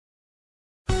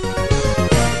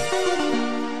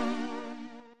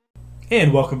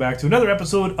And welcome back to another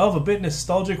episode of A Bit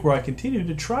Nostalgic, where I continue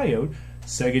to try out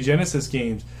Sega Genesis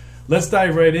games. Let's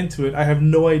dive right into it. I have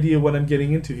no idea what I'm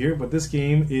getting into here, but this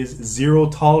game is Zero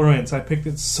Tolerance. I picked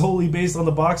it solely based on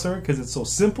the box art because it's so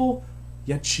simple,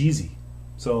 yet cheesy.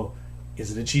 So,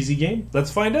 is it a cheesy game?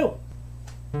 Let's find out.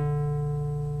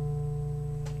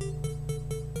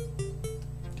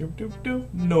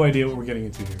 No idea what we're getting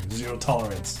into here. Zero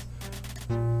Tolerance.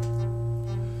 That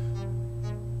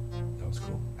was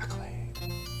cool. Accolade.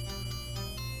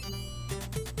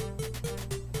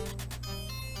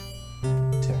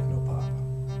 Technopop.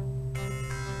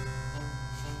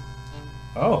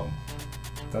 Oh,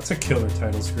 that's a killer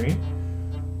title screen.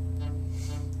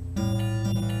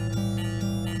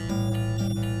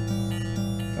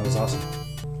 That was awesome.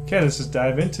 Okay, let's just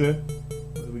dive into it.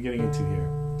 What are we getting into here?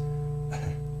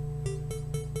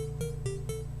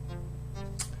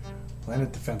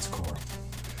 Planet Defense Corps.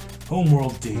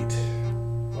 Homeworld date.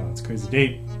 Wow, that's a crazy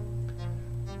date.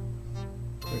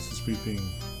 Crisis briefing.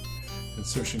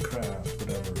 Insertion craft.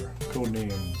 Whatever.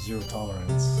 Codename Zero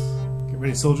Tolerance. Get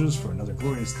ready, soldiers, for another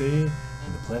glorious day in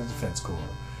the Planet Defense Corps.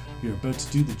 You're about to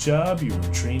do the job you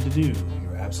were trained to do.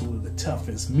 You're absolutely the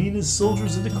toughest, meanest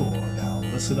soldiers in the Corps. Now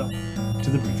listen up to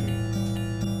the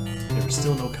briefing. There is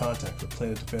still no contact with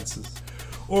Planet Defense's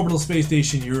Orbital Space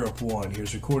Station Europe 1.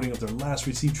 Here's a recording of their last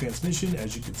received transmission.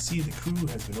 As you can see, the crew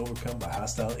has been overcome by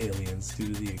hostile aliens. Due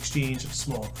to the exchange of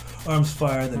small arms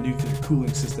fire, the nuclear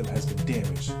cooling system has been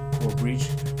damaged. Core breach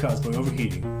caused by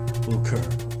overheating will occur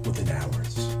within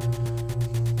hours.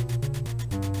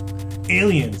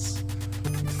 Aliens.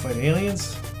 You fight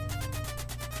aliens?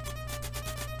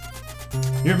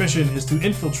 Your mission is to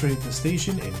infiltrate the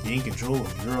station and gain control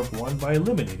of Europe 1 by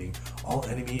eliminating all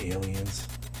enemy aliens.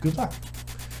 Good luck.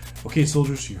 Okay,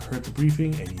 soldiers, you heard the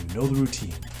briefing and you know the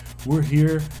routine. We're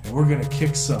here and we're gonna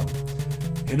kick some.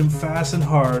 Hit them fast and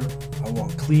hard. I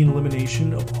want clean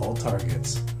elimination of all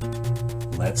targets.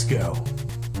 Let's go.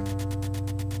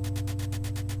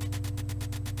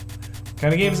 What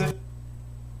kind of game is it?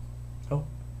 Oh,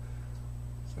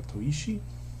 is that Toishi?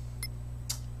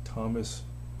 Thomas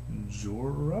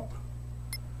Jorup?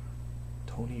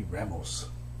 Tony Ramos.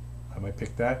 I might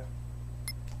pick that.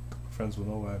 Friends will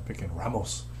know why I'm picking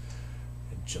Ramos.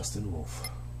 And Justin Wolf.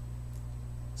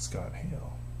 Scott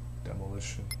Hale.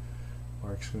 Demolition.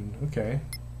 Marksman. Okay.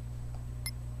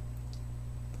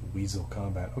 The Weasel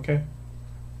Combat. Okay.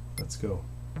 Let's go.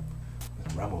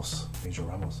 With Ramos. Major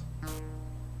Ramos.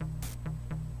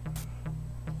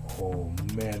 Oh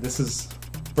man, this is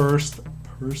first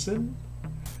person?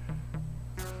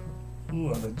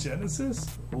 Ooh, on the Genesis?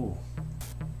 Ooh.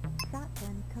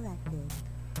 Shotgun collected.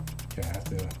 Okay, I have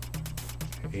to...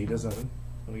 Okay, 8 does nothing.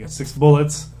 Only got 6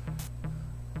 bullets.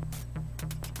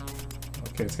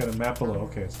 Okay, it's got a map below.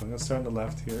 Okay, so I'm gonna start on the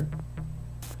left here.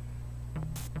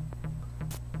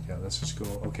 Yeah, let's just go.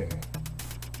 Okay.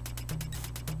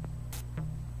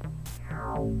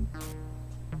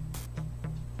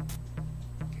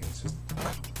 Okay, it's just.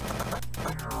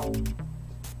 Oh.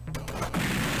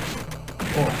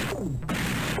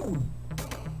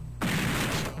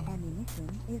 Ammunition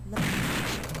is low.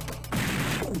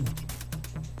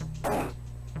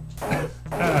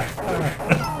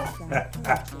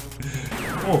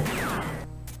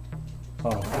 Oh,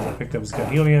 I picked up his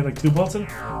gun. He only had like 2 bullets in.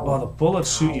 Oh, the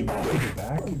bullets shoot you in the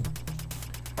back.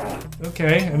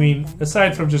 Okay, I mean,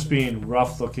 aside from just being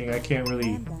rough looking, I can't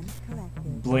really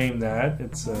blame that.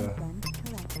 It's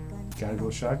gotta go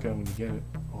shotgun when you get it.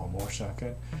 Oh, more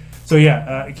shotgun. So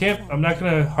yeah, I'm not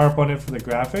gonna harp on it for the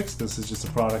graphics. This is just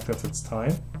a product of its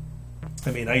time.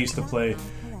 I mean, I used to play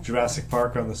Jurassic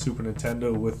Park on the Super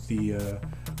Nintendo with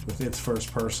its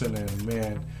first person, and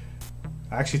man,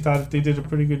 I actually thought they did a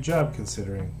pretty good job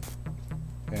considering.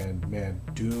 And man,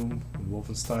 Doom and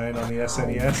Wolfenstein on the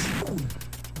SNES.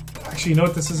 Actually, you know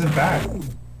what? This isn't bad.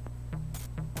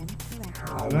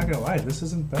 I'm not gonna lie, this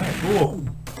isn't bad. Whoa!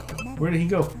 Where did he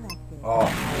go? Oh.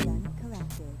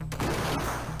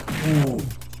 Ooh.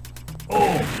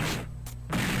 Oh.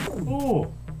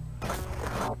 Oh.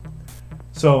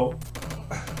 So,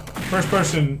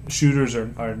 first-person shooters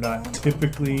are not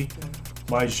typically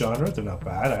my genre. They're not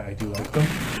bad. I do like them,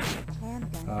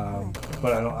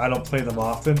 but I don't play them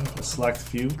often. A select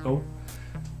few. Oh,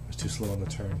 I was too slow on the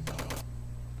turn.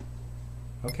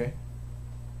 Okay.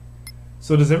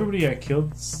 So does everybody I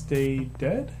killed stay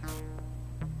dead?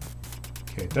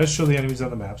 Okay, it does show the enemies on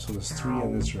the map. So there's 3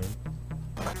 in this room.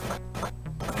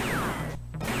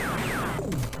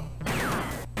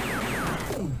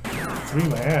 3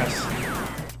 my ass.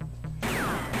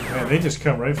 Man, they just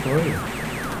come right for you.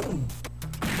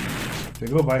 They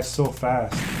go by so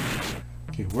fast.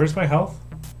 Okay, where's my health?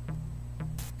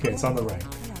 Okay, it's on the right.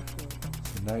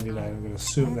 So 99, I'm going to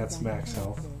assume that's max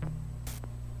health.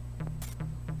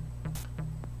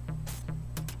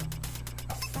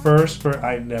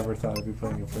 I never thought I'd be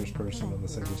playing a first person on the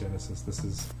Sega Genesis. This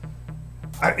is...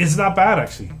 it's not bad,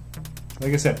 actually.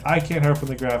 Like I said, I can't harp on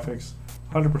the graphics.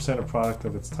 100% a product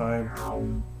of its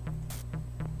time.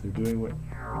 They're doing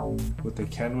what they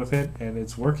can with it, and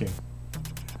it's working.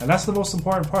 And that's the most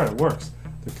important part. It works.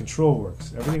 The control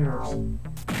works. Everything works.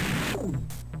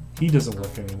 He doesn't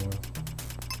work anymore.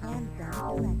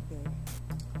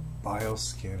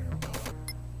 Bioscanner.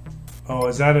 Oh,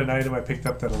 is that an item I picked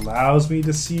up that allows me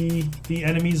to see the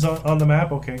enemies on the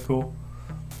map? Okay, cool.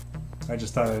 I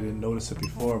just thought I didn't notice it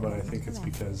before, but I think it's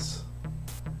because...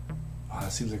 Oh,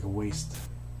 that seems like a waste.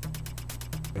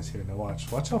 Guys, here, now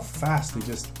watch. Watch how fast they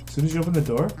just... As soon as you open the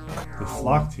door, they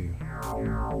flock to you.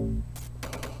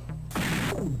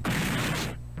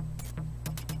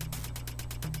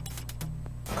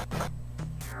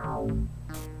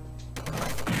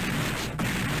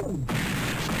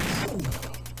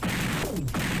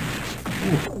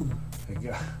 Ooh, I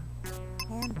got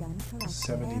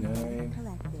 79.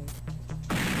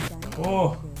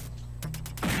 Oh!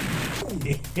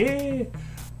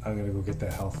 I'm gonna go get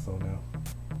that health though now.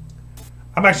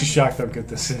 I'm actually shocked how good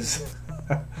this is.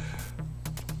 I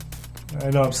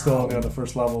know I'm still only on the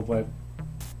first level, but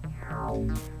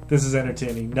this is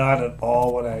entertaining. Not at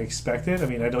all what I expected. I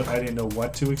mean, I didn't know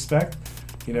what to expect.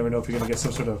 You never know if you're gonna get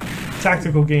some sort of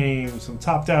tactical game, some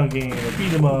top-down game, a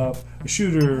beat 'em up, a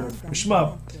shooter, a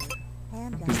shmup.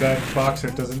 Because that box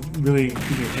art doesn't really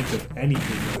give you a hint of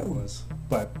anything that it was.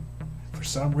 But for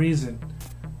some reason,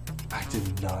 I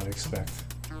did not expect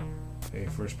a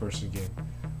first-person game.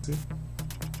 See?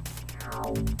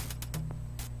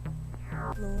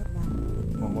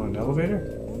 Want an elevator?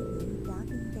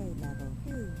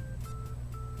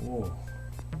 Whoa.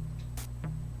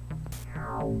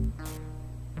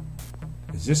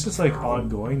 Is this just like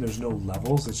ongoing? There's no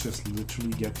levels? It's just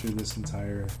literally get through this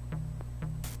entire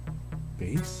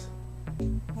base?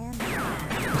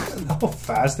 How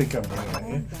fast they come running at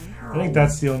you. I think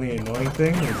that's the only annoying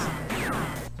thing is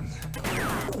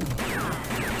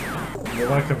they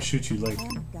want to come shoot you like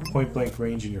point blank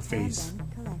range in your face.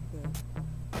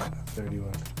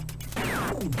 31.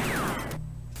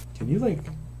 Can you like...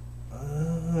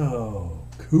 Oh,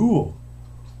 cool.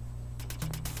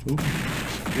 Oop.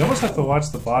 You almost have to watch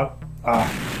the bot.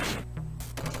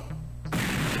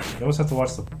 You almost have to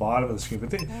watch the bottom of the screen,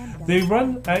 but they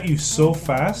run at you so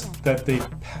fast that they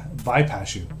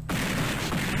bypass you.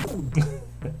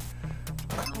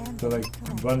 They like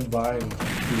run by and do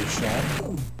a shot.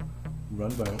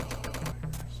 Run by.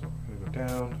 So I'm gonna go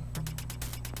down.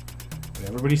 And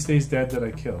everybody stays dead that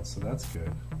I killed, so that's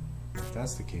good. If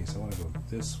that's the case, I want to go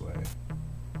this way.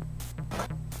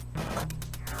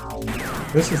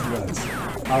 This is nuts.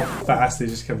 How fast they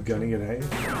just kept gunning it at you.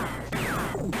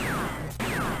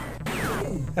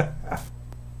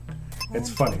 It's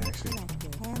funny, actually.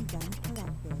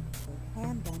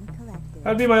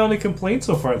 That'd be my only complaint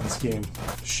so far in this game,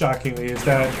 shockingly, is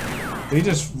that they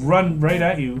just run right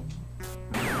at you.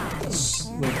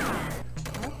 Like,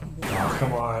 oh,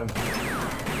 come on.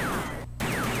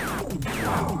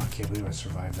 Wow, I can't believe I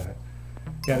survived that.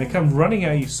 Yeah, they come running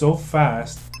at you so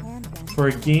fast for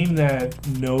a game that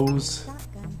knows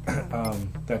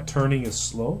that turning is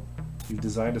slow. You've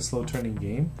designed a slow turning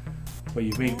game, but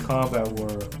you've made combat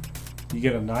where you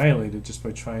get annihilated just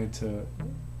by trying to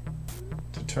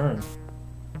turn.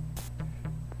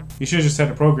 You should have just had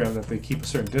a program that they keep a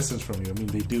certain distance from you. I mean,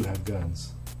 they do have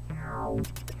guns.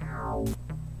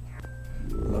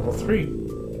 Level 3.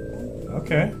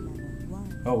 Okay.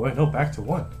 Oh, wait, no, back to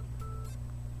 1.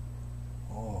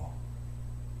 Oh.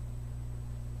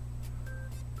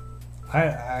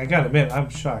 I gotta admit, I'm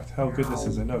shocked how good this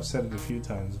is. I know I've said it a few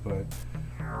times, but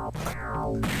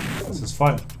this is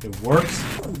fun. It works.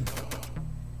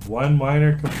 One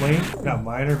minor complaint, not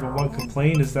minor, but one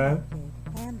complaint is that,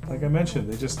 like I mentioned,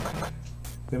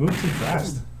 they move too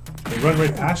fast. They run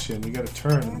right past you and you gotta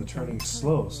turn, and the turning's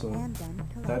slow, so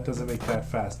that doesn't make that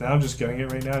fast. Now I'm just getting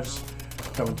it right now, just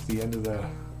coming to the end of the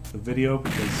video,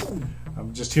 because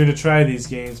I'm just here to try these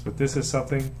games, but this is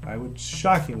something I would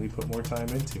shockingly put more time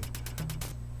into.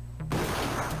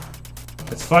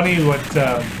 It's funny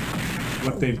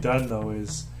what they've done though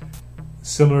is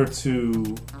similar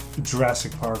to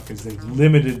Jurassic Park, is they've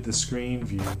limited the screen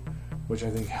view, which I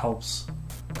think helps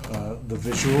the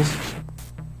visuals,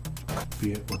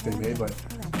 be it what they made, but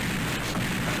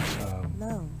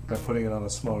by putting it on a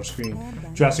smaller screen.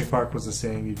 Jurassic Park was the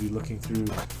same. You'd be looking through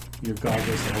your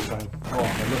goggles the whole time. Oh,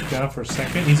 I looked down for a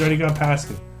second. He's already gone past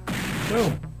me.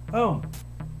 Boom. Boom.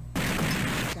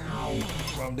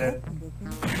 Oh, I'm dead.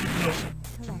 Condition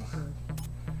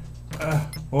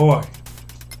corrected. Boy.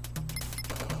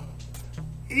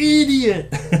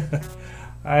 Idiot!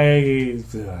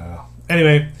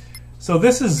 Anyway, so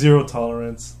this is zero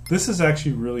tolerance. This is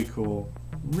actually really cool.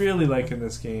 Really liking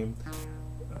this game.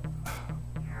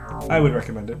 I would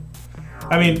recommend it.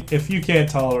 I mean, if you can't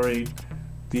tolerate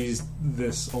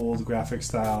this old graphic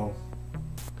style,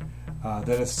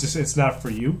 then it's not for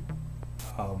you.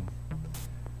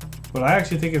 But I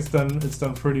actually think it's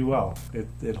done pretty well.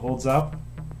 It holds up,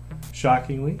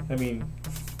 shockingly. I mean,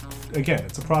 again,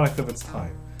 it's a product of its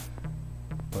time.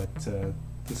 But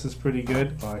this is pretty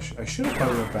good. Oh, I should have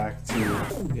probably went back to...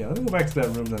 Yeah, let me go back to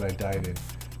that room that I died in.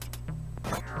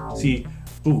 See,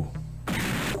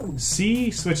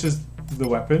 C switches the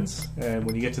weapons, and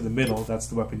when you get to the middle, that's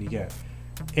the weapon you get.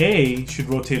 A should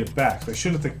rotate it back. So I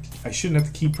shouldn't have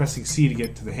to keep pressing C to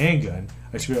get to the handgun.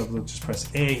 I should be able to just press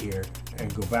A here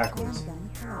and go backwards.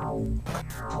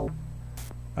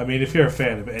 I mean, if you're a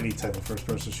fan of any type of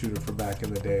first-person shooter from back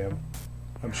in the day,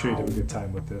 I'm sure you'd have a good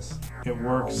time with this. It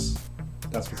works.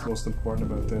 That's what's most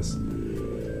important about this.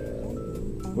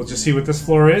 We'll just see what this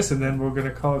floor is, and then we're going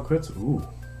to call it quits. Ooh.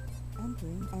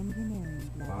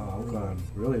 Wow, I'm going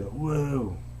really...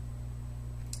 Whoa.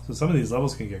 So some of these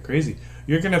levels can get crazy.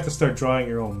 You're going to have to start drawing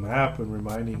your own map and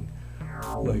reminding,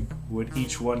 like, what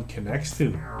each one connects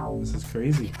to. This is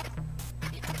crazy.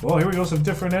 Well, here we go, some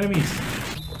different enemies.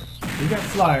 We got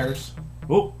flyers.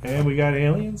 Oh, and we got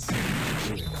aliens.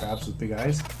 The crabs with big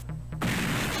eyes.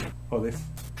 Oh, they...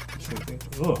 Same thing.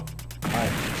 Oh, hi.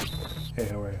 Hey,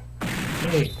 how are you?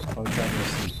 Hey, long time no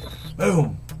see.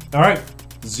 Boom! Alright,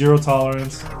 zero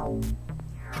tolerance.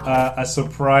 A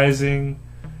surprising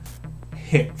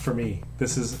hit for me.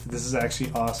 This is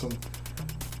actually awesome.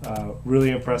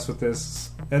 Really impressed with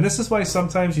this. And this is why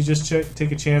sometimes you just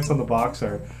take a chance on the box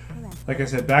art. Like I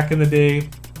said, back in the day,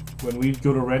 when we'd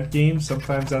go to rent games,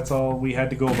 sometimes that's all we had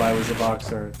to go by was the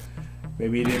box art.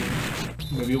 Maybe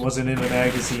it wasn't in a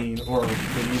magazine, or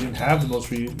maybe you didn't have the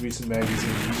most recent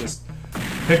magazine. You just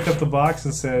picked up the box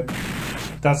and said,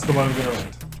 that's the one I'm going to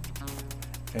rent.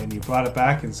 And you brought it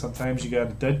back, and sometimes you got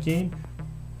a dud game,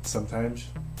 sometimes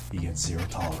you get zero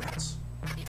tolerance.